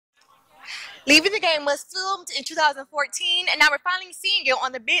Leaving the Game was filmed in 2014, and now we're finally seeing it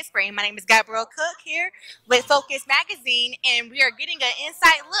on the big screen. My name is Gabrielle Cooke here with FoKus Magazine, and we are getting an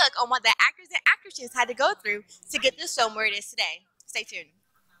inside look on what the actors and actresses had to go through to get this film where it is today. Stay tuned.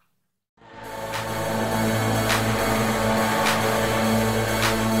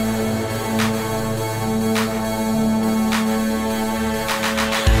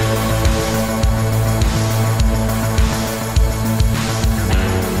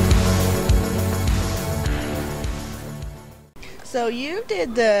 So you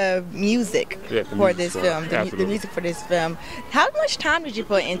did the music for this film, the music for this film. How much time did you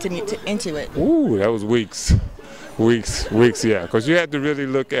put into it? Ooh, that was weeks, yeah. Because you had to really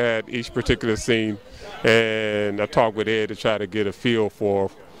look at each particular scene, and I talked with Ed to try to get a feel for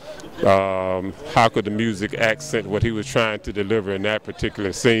how could the music accent what he was trying to deliver in that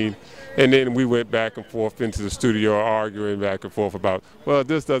particular scene. And then we went back and forth into the studio arguing back and forth about, well,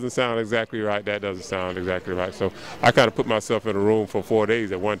 this doesn't sound exactly right, that doesn't sound exactly right. So I kind of put myself in a room for 4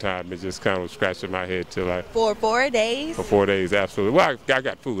 days at one time and just kind of scratching my head till I... For 4 days? For 4 days, absolutely. Well, I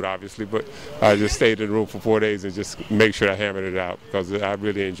got food, obviously, but I just stayed in the room for 4 days and just make sure I hammered it out because I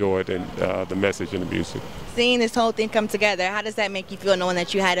really enjoyed the message and the music. Seeing this whole thing come together, how does that make you feel knowing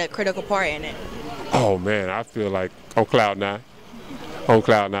that you had a critical part in it? Oh, man, I feel like on cloud nine. On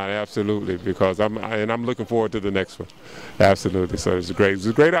cloud nine, absolutely, because I'm looking forward to the next one, absolutely. So it's a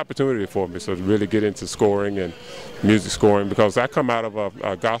great opportunity for me. So to really get into scoring and music scoring, because I come out of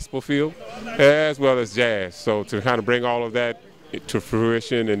a gospel field as well as jazz. So to kind of bring all of that to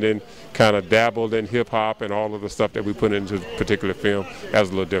fruition and then kind of dabbled in hip hop and all of the stuff that we put into the particular film, that was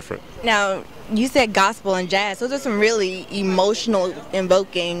a little different. Now, you said gospel and jazz. Those are some really emotional,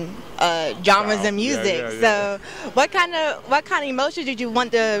 invoking genres of music. So, what kind of emotions did you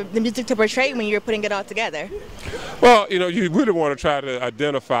want the music to portray when you were putting it all together? Well, you know, you really want to try to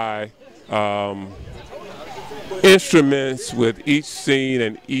identify instruments with each scene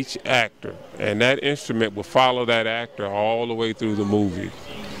and each actor, and that instrument will follow that actor all the way through the movie.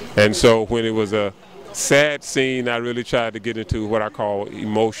 And so when it was a sad scene, I really tried to get into what I call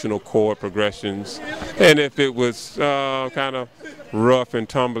emotional chord progressions. And if it was kind of rough and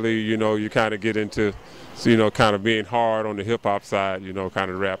tumbly, you know, you kind of get into, you know, kind of being hard on the hip hop side, you know, kind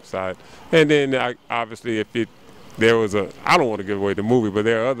of rap side. And then obviously if there was I don't want to give away the movie, but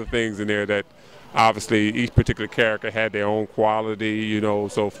there are other things in there that obviously each particular character had their own quality, you know,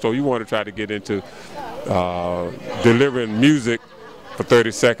 so you want to try to get into delivering music for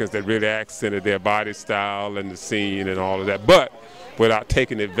 30 seconds that really accented their body style and the scene and all of that, but without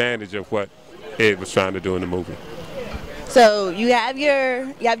taking advantage of what Ed was trying to do in the movie. So you have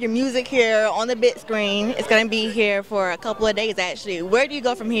your music here on the big screen. It's going to be here for a couple of days, actually. Where do you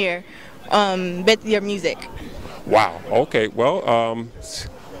go from here with your music? Wow. Okay. Well,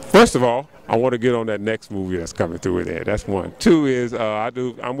 first of all, I want to get on that next movie that's coming through there. That's one. Two is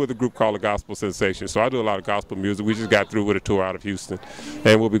I'm with a group called the Gospel Sensation, so I do a lot of gospel music. We just got through with a tour out of Houston,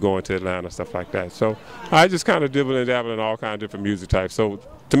 and we'll be going to Atlanta, stuff like that. So I just kind of dibble and dabble in all kinds of different music types. So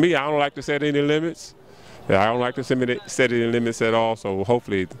to me, I don't like to set any limits. I don't like to set any limits at all. So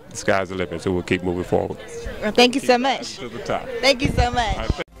hopefully the sky's the limit, so we'll keep moving forward. Well, thank you so much. To the top. Thank you so much.